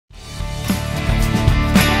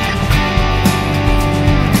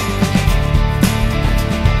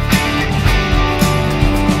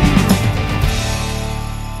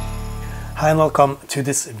Hi and welcome to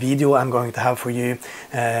this video I'm going to have for you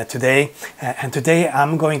today. And today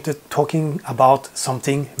I'm going to talking about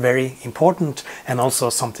something very important and also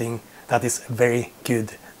something that is very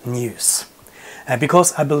good news.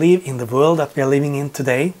 Because I believe in the world that we are living in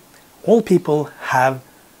today, all people have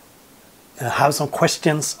some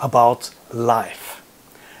questions about life.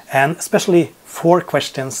 And especially 4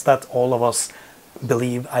 questions that all of us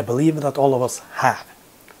I believe that all of us have.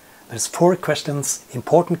 There's 4 questions,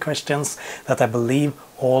 important questions that I believe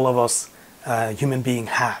all of us human beings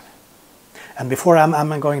have. And before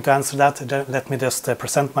I'm going to answer that, let me just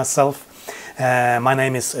present myself. My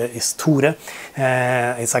name is Tore.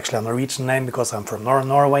 It's actually a Norwegian name because I'm from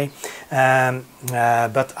Norway.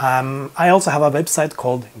 But I also have a website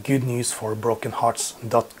called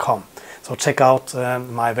goodnewsforbrokenhearts.com. So check out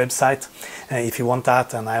my website if you want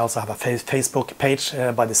that. And I also have a Facebook page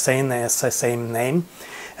by the same name.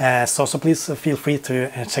 So please feel free to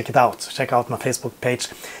check it out. Check out my Facebook page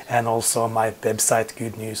and also my website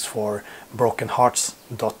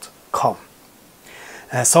goodnewsforbrokenhearts.com.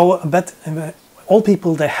 But all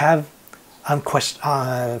people, they have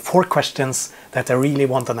 4 questions that they really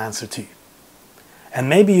want an answer to. And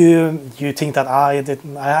maybe you think that I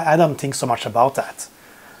don't think so much about that.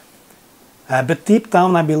 But deep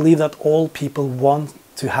down I believe that all people want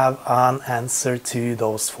to have an answer to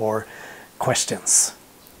those 4 questions.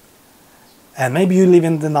 And maybe you live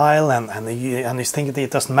in denial and you think that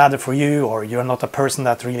it doesn't matter for you, or you're not a person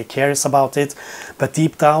that really cares about it. But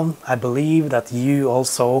deep down, I believe that you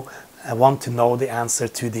also want to know the answer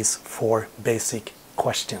to these 4 basic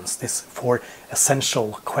questions, these 4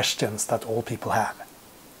 essential questions that all people have.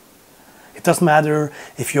 It doesn't matter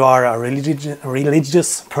if you are a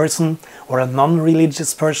religious person or a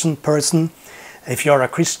non-religious person, if you are a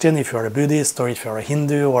Christian, if you are a Buddhist, or if you are a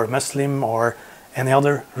Hindu or Muslim or any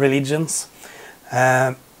other religions.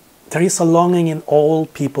 There is a longing in all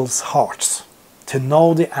people's hearts to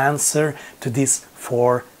know the answer to these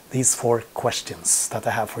 4 questions that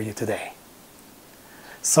I have for you today.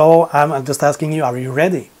 So I'm just asking you, are you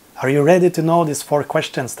ready? Are you ready to know these 4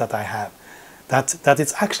 questions that I have? That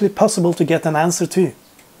it's actually possible to get an answer to.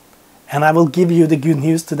 And I will give you the good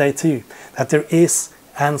news today too, that there is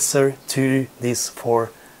answer to these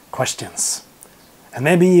 4 questions. And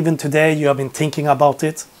maybe even today you have been thinking about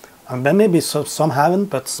it, and maybe some haven't,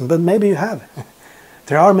 but maybe you have.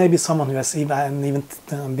 There are maybe someone who has even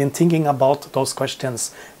been thinking about those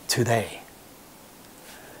questions today.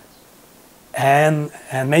 And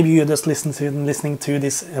maybe you're just listening to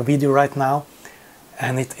this video right now,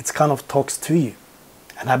 and it kind of talks to you.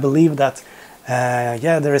 And I believe that,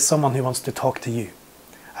 there is someone who wants to talk to you.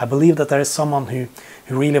 I believe that there is someone who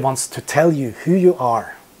really wants to tell you who you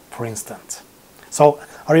are, for instance. So,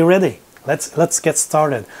 are you ready? Let's get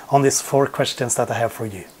started on these 4 questions that I have for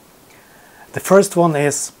you. The first one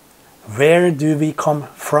is, where do we come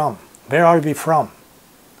from? Where are we from?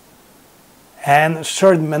 And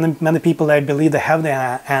sure, many people, I believe they have the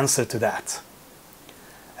answer to that.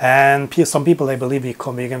 And some people, they believe we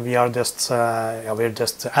are just we're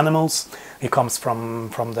just animals. We come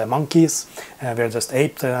from the monkeys. We're just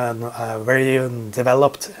apes, very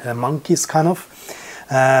developed monkeys, kind of.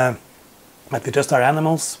 But we just are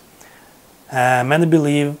animals. Many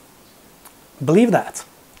believe that.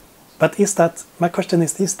 But my question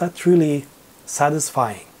is that truly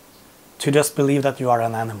satisfying to just believe that you are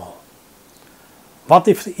an animal? What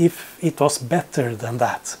if it was better than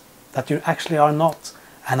that you actually are not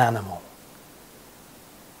an animal?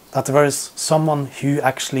 That there is someone who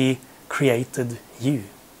actually created you?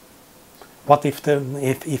 What if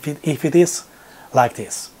it is like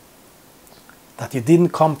this? That you didn't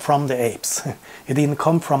come from the apes, you didn't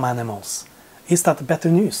come from animals. Is that better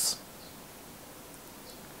news?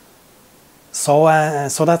 So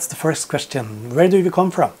that's the first question. Where do we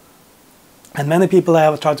come from? And many people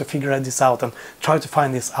have tried to figure this out and try to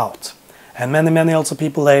find this out. And many also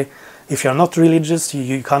people, if you're not religious,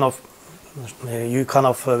 you don't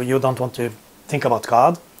want to think about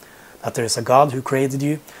God, that there is a God who created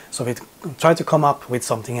you. So we try to come up with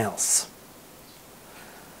something else.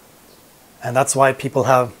 And that's why people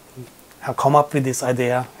have come up with this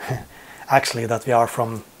idea, actually, that we are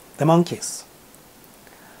from the monkeys.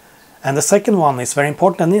 And the second one is very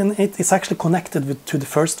important, and it is actually connected to the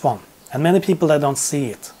first one. And many people, they don't see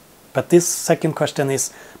it. But this second question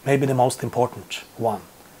is maybe the most important one.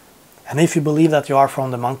 And if you believe that you are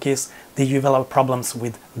from the monkeys, then you will have problems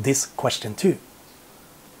with this question too.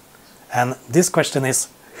 And this question is,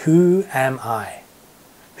 who am I?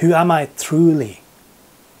 Who am I truly?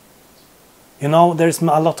 You know, there's a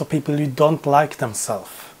lot of people who don't like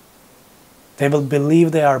themselves. They will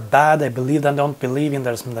believe they are bad. They believe they don't believe in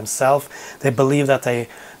themselves. They believe that they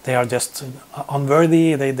are just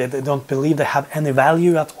unworthy. They don't believe they have any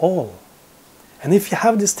value at all. And if you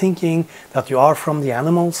have this thinking that you are from the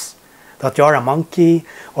animals, that you are a monkey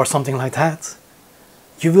or something like that,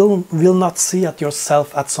 you will not see at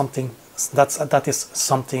yourself as something that is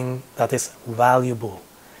something that is valuable.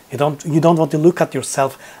 You don't want to look at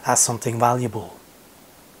yourself as something valuable.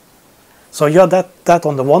 So you have that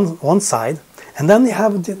on the one side, and then you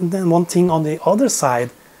have one thing on the other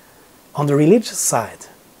side, on the religious side.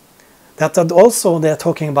 That also they're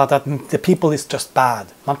talking about that the people is just bad.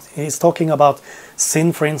 He's talking about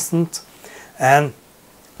sin, for instance, and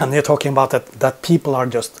they're talking about that people are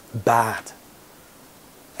just bad.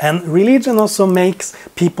 And religion also makes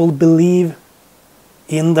people believe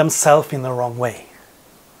in themselves in the wrong way.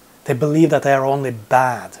 They believe that they are only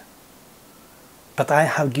bad. But I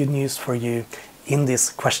have good news for you in these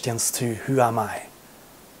questions too. Who am I?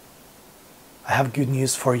 I have good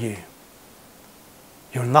news for you.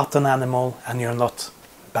 You're not an animal and you're not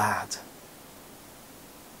bad.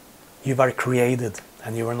 You were created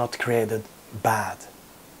and you were not created bad.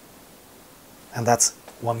 And that's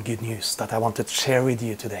one good news that I wanted to share with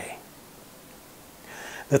you today.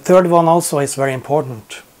 The third one also is very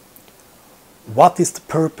important. What is the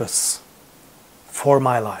purpose for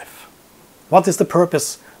my life? What is the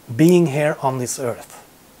purpose being here on this earth?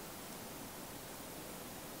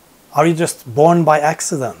 Are you just born by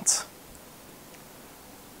accident?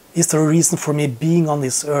 Is there a reason for me being on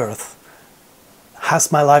this earth?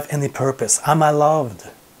 Has my life any purpose? Am I loved?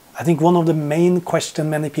 I think one of the main questions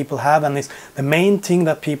many people have, and is the main thing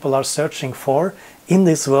that people are searching for in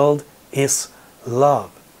this world, is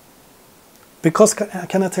love. Because,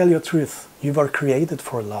 can I tell you the truth? You were created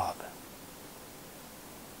for love.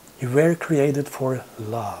 You were created for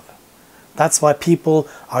love. That's why people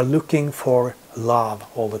are looking for love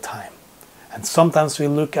all the time. And sometimes we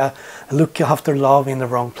look after love in the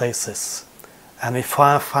wrong places. And we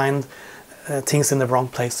find things in the wrong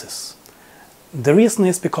places. The reason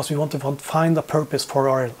is because we want to find a purpose for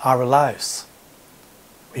our lives.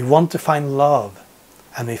 We want to find love.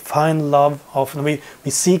 And we find love often, we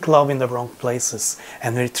seek love in the wrong places.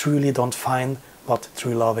 And we truly don't find what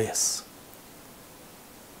true love is.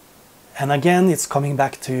 And again, it's coming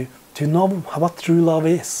back to know what true love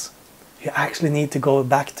is. You actually need to go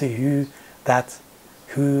back to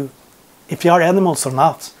if you are animals or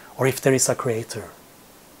not, or if there is a creator.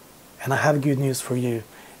 And I have good news for you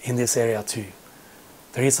in this area too.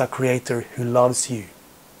 There is a creator who loves you,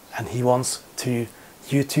 and he wants you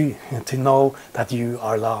too to know that you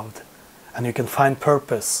are loved, and you can find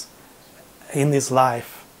purpose in this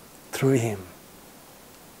life through him.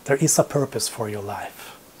 There is a purpose for your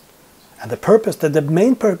life. And the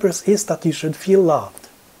main purpose is that you should feel loved.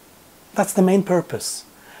 That's the main purpose.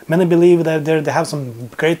 Many believe that they have some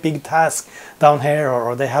great big task down here,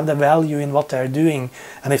 or they have the value in what they're doing,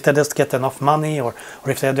 and if they just get enough money, or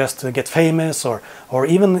if they just get famous, or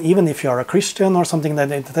even if you are a Christian or something, that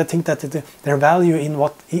they think that their value in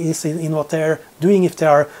what they're doing, if they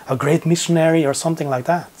are a great missionary or something like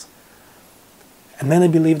that. And many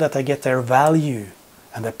believe that they get their value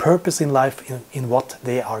and their purpose in life in what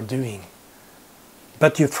they are doing.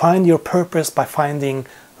 But you find your purpose by finding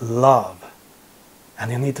love.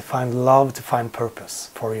 And you need to find love to find purpose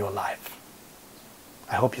for your life.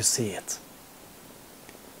 I hope you see it.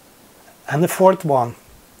 And the fourth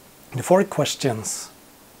question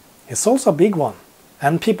is also a big one.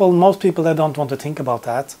 And most people, they don't want to think about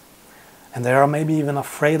that. And they are maybe even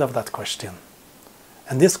afraid of that question.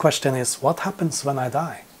 And this question is, what happens when I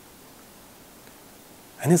die?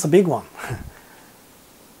 And it's a big one.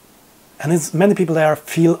 And many people there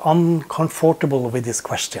feel uncomfortable with this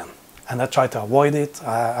question. And I try to avoid it.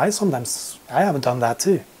 I have done that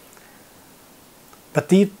too. But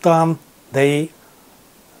deep down, I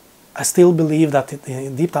still believe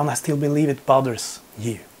it bothers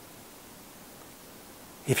you.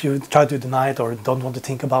 If you try to deny it or don't want to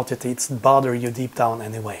think about it, it's bothers you deep down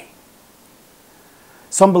anyway.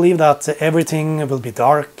 Some believe that everything will be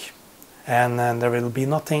dark and there will be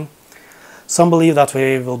nothing. Some believe that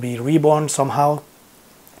we will be reborn somehow,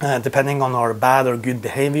 depending on our bad or good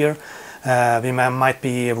behavior. We might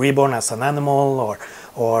be reborn as an animal,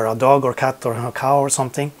 or a dog or cat or a cow or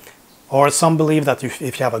something. Or some believe that if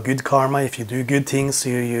you have a good karma, if you do good things,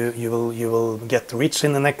 you will get rich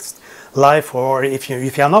in the next life. Or if you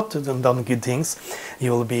have not done good things,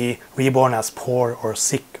 you will be reborn as poor or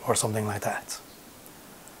sick or something like that.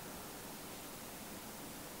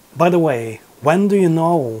 By the way, when do you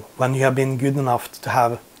know when you have been good enough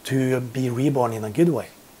to be reborn in a good way?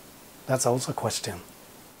 That's also a question.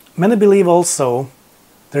 Many believe also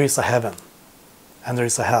there is a heaven and there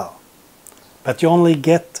is a hell. But you only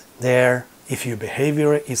get there if your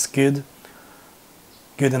behavior is good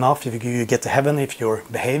enough. If you get to heaven if your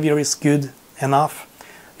behavior is good enough.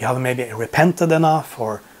 You have maybe repented enough,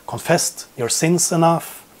 or confessed your sins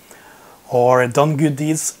enough, or done good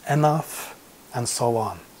deeds enough, and so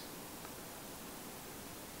on.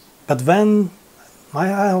 But when, I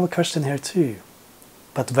have a question here too,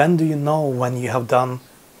 but when do you know when you have done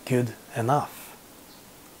good enough?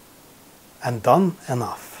 And done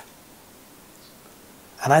enough?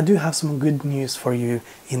 And I do have some good news for you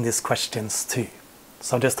in these questions too.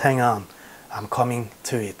 So just hang on, I'm coming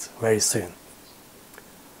to it very soon.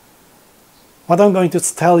 What I'm going to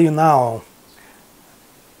tell you now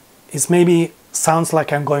is maybe sounds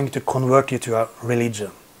like I'm going to convert you to a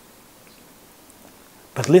religion.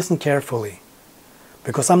 But listen carefully,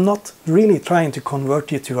 because I'm not really trying to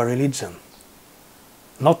convert you to a religion,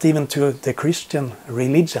 not even to the Christian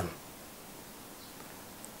religion.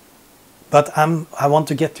 But I want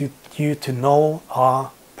to get you to know a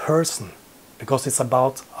person, because it's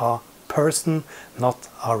about a person, not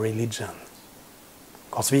a religion.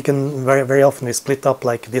 Because we can very often we split up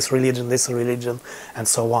like this religion, and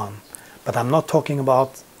so on. But I'm not talking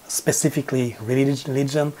about specifically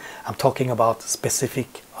religion, I'm talking about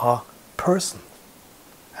specific a person.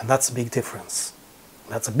 And that's a big difference.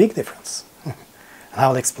 That's a big difference. And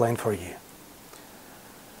I'll explain for you.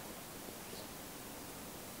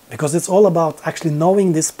 Because it's all about actually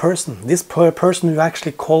knowing this person person who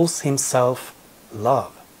actually calls himself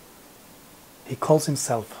love. He calls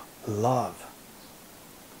himself love.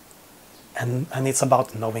 And it's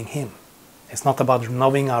about knowing him. It's not about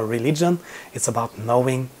knowing our religion, it's about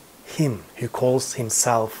knowing him who calls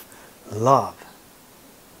himself love.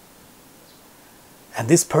 And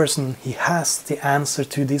this person, he has the answer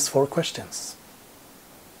to these 4 questions.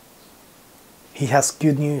 He has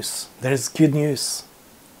good news. There is good news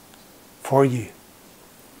for you.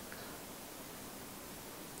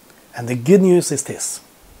 And the good news is this.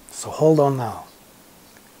 So hold on now.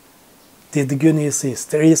 The good news is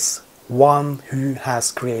there is one who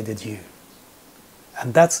has created you.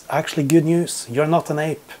 And that's actually good news. You're not an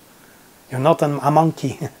ape. You're not a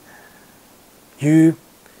monkey. There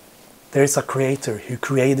is a creator who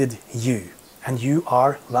created you. And you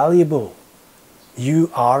are valuable.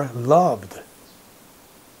 You are loved.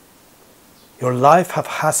 Your life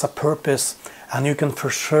has a purpose, and you can for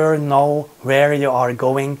sure know where you are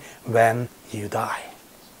going when you die.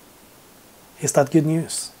 Is that good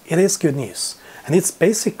news? It is good news. And it's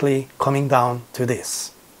basically coming down to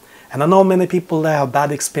this. And I know many people that have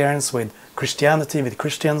bad experience with Christianity, with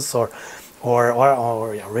Christians, or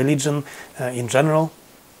religion in general.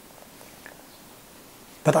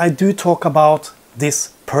 But I do talk about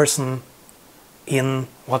this person in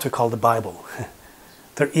what we call the Bible.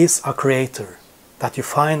 There is a creator that you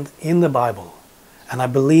find in the Bible. And I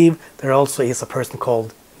believe there also is a person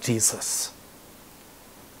called Jesus,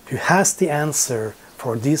 who has the answer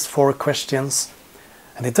for these 4 questions.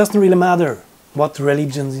 And it doesn't really matter what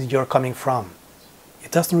religion you're coming from.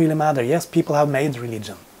 It doesn't really matter. Yes, people have made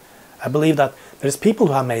religion. I believe that there's people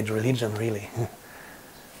who have made religion, really.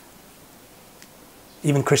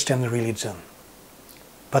 Even Christian religion.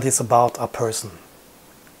 But it's about a person.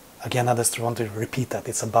 Again, I just want to repeat that.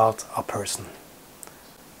 It's about a person.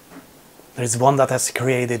 There is one that has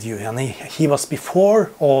created you, and he was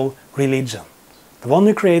before all religion. The one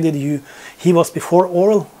who created you, he was before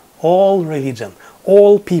all religion,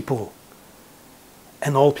 all people,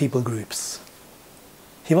 and all people groups.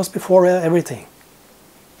 He was before everything.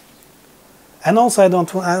 And also I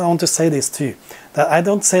want to say this too, that I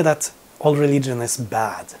don't say that all religion is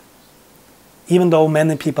bad. Even though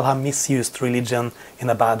many people have misused religion in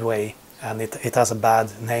a bad way, and it has a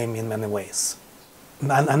bad name in many ways.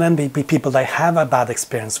 And then people that have a bad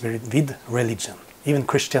experience with religion, even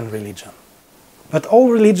Christian religion. But all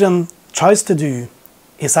religion tries to do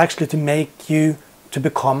is actually to make you to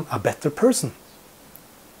become a better person,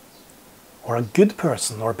 or a good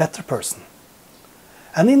person, or a better person.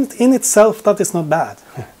 And in itself, that is not bad.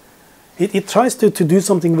 It tries to do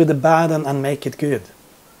something with the bad and make it good.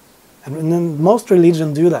 And most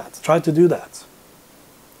religions do that, try to do that.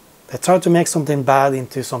 They try to make something bad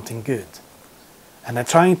into something good. And they're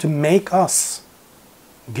trying to make us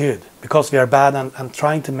good, because we are bad, and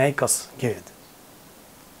trying to make us good.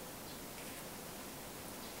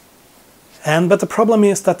 But the problem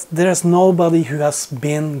is that there is nobody who has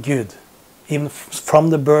been good. Even from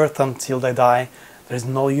the birth until they die,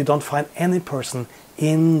 you don't find any person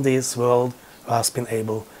in this world who has been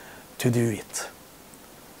able to do it.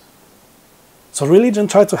 So religion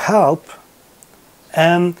tries to help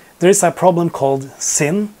And there is a problem called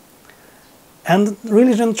sin, and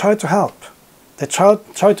religion try to help. They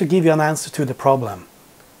try to give you an answer to the problem.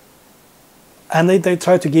 And they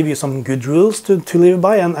try to give you some good rules to live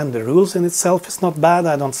by, and the rules in itself is not bad,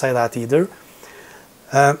 I don't say that either.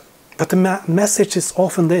 But the message is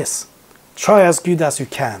often this: try as good as you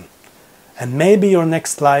can, and maybe your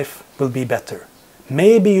next life will be better.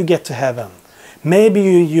 Maybe you get to heaven. Maybe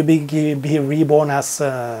you be reborn as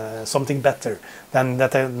something better than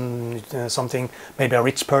that, something, maybe a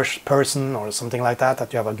rich person or something like that,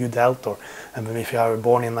 that you have a good health, or and if you are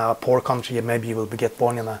born in a poor country, maybe you will get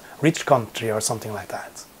born in a rich country or something like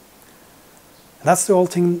that. And that's the whole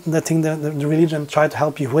thing, the thing that the religion tried to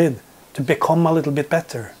help you with, to become a little bit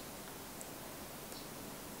better.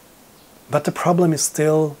 But the problem is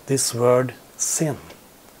still this word sin.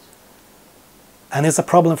 And it's a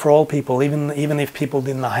problem for all people, even if people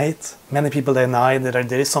deny it. Many people deny that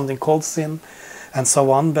there is something called sin, and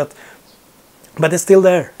so on. But it's still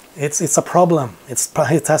there. It's a problem.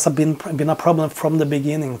 It has been a problem from the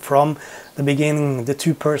beginning. From the beginning, the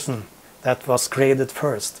two person that was created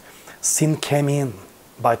first, sin came in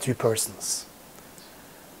by two persons,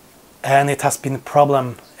 and it has been a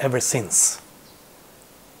problem ever since.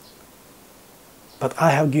 But I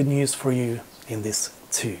have good news for you in this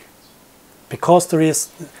too. Because there is,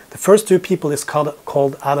 the first two people is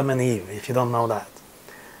called Adam and Eve, if you don't know that.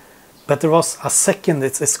 But there was a second,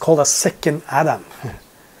 it's called a second Adam.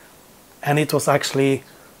 And it was actually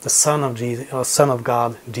the Son of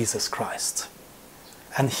God, Jesus Christ.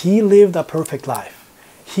 And he lived a perfect life.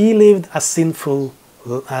 He lived a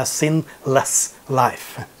sinless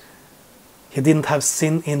life. He didn't have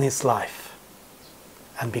sin in his life.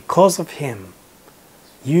 And because of him,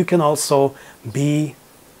 you can also be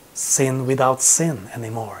sin without sin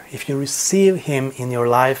anymore. If you receive him in your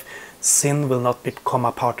life, sin will not become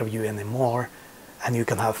a part of you anymore, and you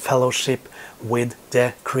can have fellowship with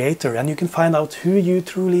the Creator, and you can find out who you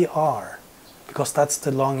truly are, because that's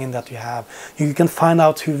the longing that you have. You can find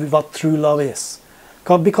out what true love is,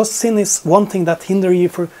 because sin is one thing that hinders you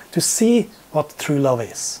to see what true love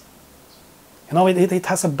is. You know, it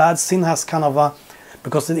has a bad, sin has kind of a,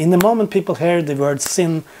 because in the moment people hear the word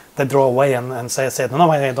sin, they draw away and say, no,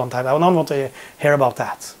 I don't want to hear about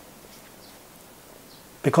that.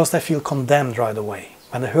 Because they feel condemned right away.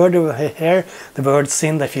 When they hear the word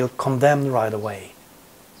sin, they feel condemned right away.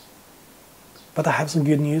 But I have some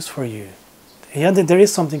good news for you. Yeah, there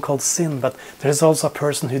is something called sin, but there is also a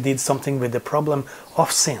person who did something with the problem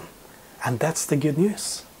of sin. And that's the good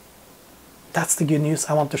news. That's the good news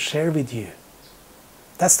I want to share with you.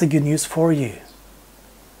 That's the good news for you.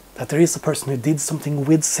 That there is a person who did something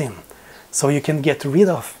with sin, so you can get rid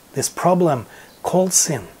of this problem called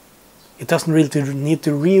sin. It doesn't really need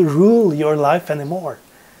to re-rule your life anymore.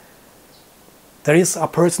 There is a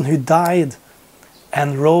person who died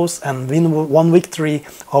and rose and won victory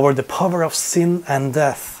over the power of sin and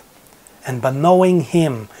death. And by knowing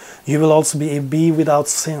him, you will also be without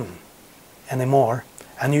sin anymore,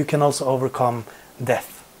 and you can also overcome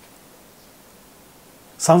death.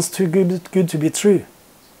 Sounds too good to be true.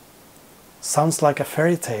 Sounds like a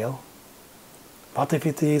fairy tale. What if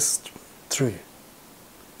it is true?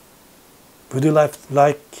 Would you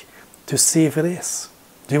like to see if it is?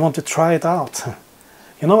 Do you want to try it out?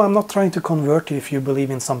 You know, I'm not trying to convert you if you believe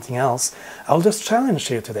in something else. I'll just challenge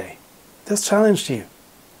you today. Just challenge you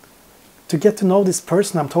to get to know this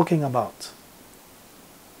person I'm talking about.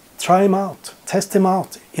 Try him out. Test him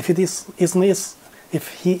out. If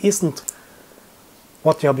he isn't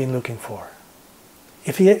what you have been looking for.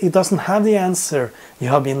 If he doesn't have the answer you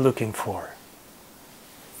have been looking for,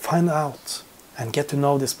 find out and get to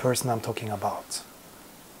know this person I'm talking about.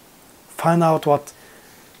 Find out what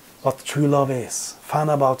true love is. Find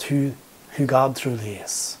out who God truly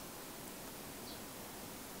is.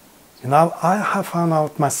 You know, I have found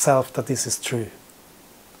out myself that this is true.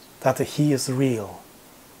 That he is real.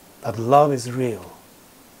 That love is real.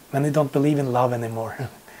 Many don't believe in love anymore.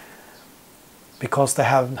 Because they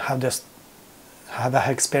have just had an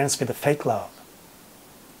experience with a fake love.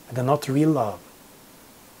 And they're not real love.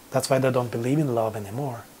 That's why they don't believe in love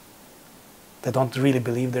anymore. They don't really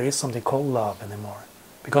believe there is something called love anymore.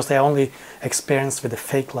 Because they only experienced with a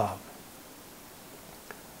fake love.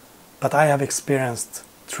 But I have experienced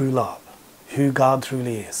true love. Who God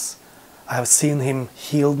truly is. I have seen him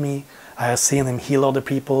heal me. I have seen him heal other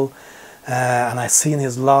people. And I've seen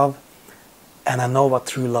his love. And I know what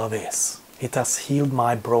true love is. It has healed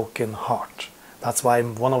my broken heart. That's why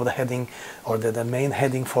one of the heading, or the main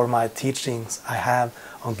heading for my teachings I have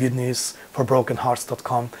on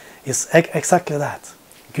goodnewsforbrokenhearts.com is exactly that.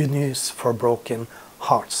 Good news for broken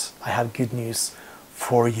hearts. I have good news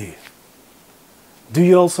for you. Do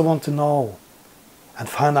you also want to know and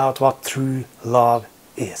find out what true love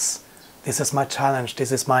is? This is my challenge.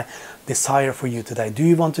 This is my desire for you today. Do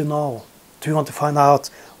you want to know? Do you want to find out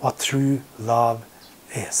what true love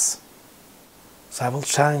is? So I will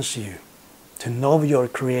challenge you to know your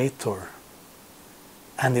Creator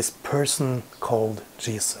and this person called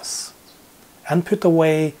Jesus. And put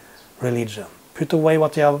away religion. Put away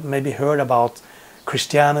what you have maybe heard about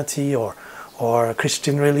Christianity or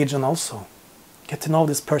Christian religion also. Get to know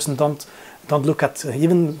this person. Don't look at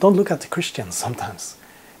the Christians sometimes.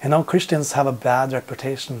 You know, Christians have a bad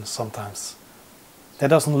reputation sometimes. They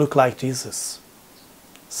doesn't look like Jesus.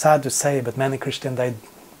 Sad to say, but many Christians,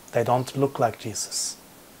 they don't look like Jesus.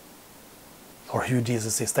 Or who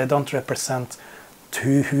Jesus is. They don't represent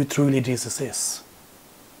who truly Jesus is.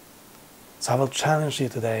 So I will challenge you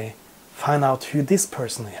today, find out who this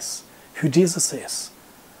person is, who Jesus is.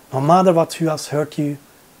 No matter who has hurt you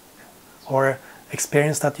or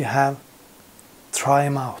experience that you have, try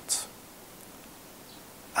him out.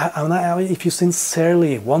 If you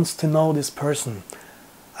sincerely want to know this person,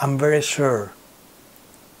 I'm very sure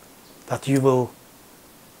that you will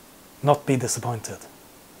not be disappointed.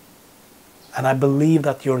 And I believe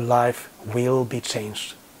that your life will be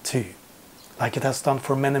changed too, like it has done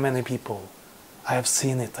for many, many people. I have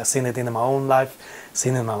seen it. I've seen it in my own life,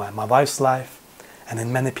 seen it in my wife's life, and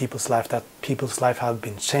in many people's life, that people's life have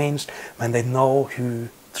been changed when they know who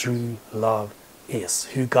true love is,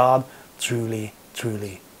 who God truly,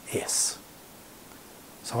 truly is.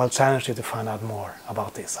 So I'll challenge you to find out more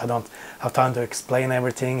about this. I don't have time to explain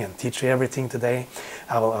everything and teach you everything today.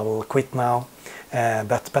 I will quit now.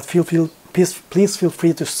 But please feel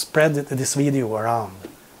free to spread this video around.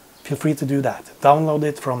 Feel free to do that. Download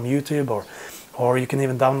it from YouTube or you can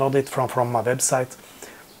even download it from my website.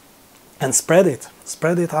 And spread it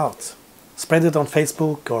out. Spread it on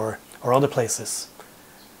Facebook or other places.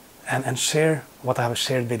 And share what I have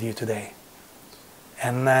shared with you today.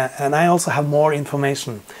 And I also have more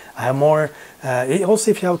information. I have more. Also,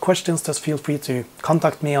 if you have questions, just feel free to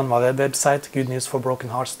contact me on my website,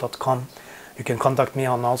 goodnewsforbrokenhearts.com. You can contact me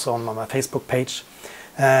also on my Facebook page.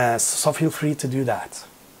 So feel free to do that.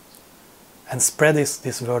 And spread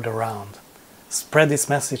this word around. Spread this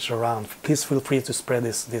message around. Please feel free to spread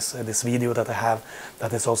this video that I have,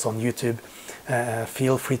 that is also on YouTube.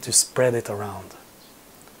 Feel free to spread it around.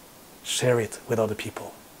 Share it with other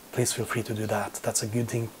people. Please feel free to do that. That's a good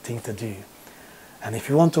thing to do. And if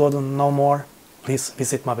you want to know more, please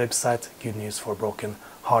visit my website,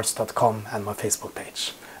 goodnewsforbrokenhearts.com, and my Facebook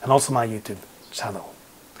page, and also my YouTube channel.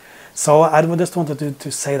 So I just wanted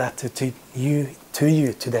to say that to you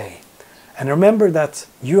today. And remember that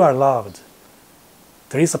you are loved.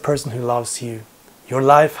 There is a person who loves you. Your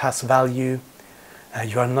life has value.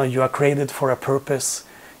 You are created for a purpose.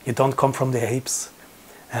 You don't come from the apes.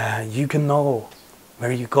 You can know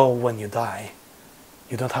where you go when you die.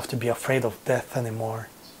 You don't have to be afraid of death anymore.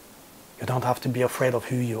 You don't have to be afraid of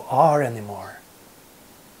who you are anymore.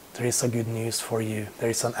 There is a good news for you. There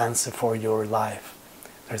is an answer for your life.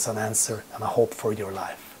 There is an answer and a hope for your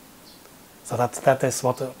life. So that is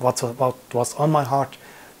what was on my heart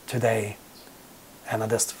today. And I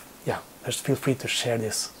just feel free to share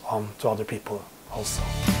this on to other people also.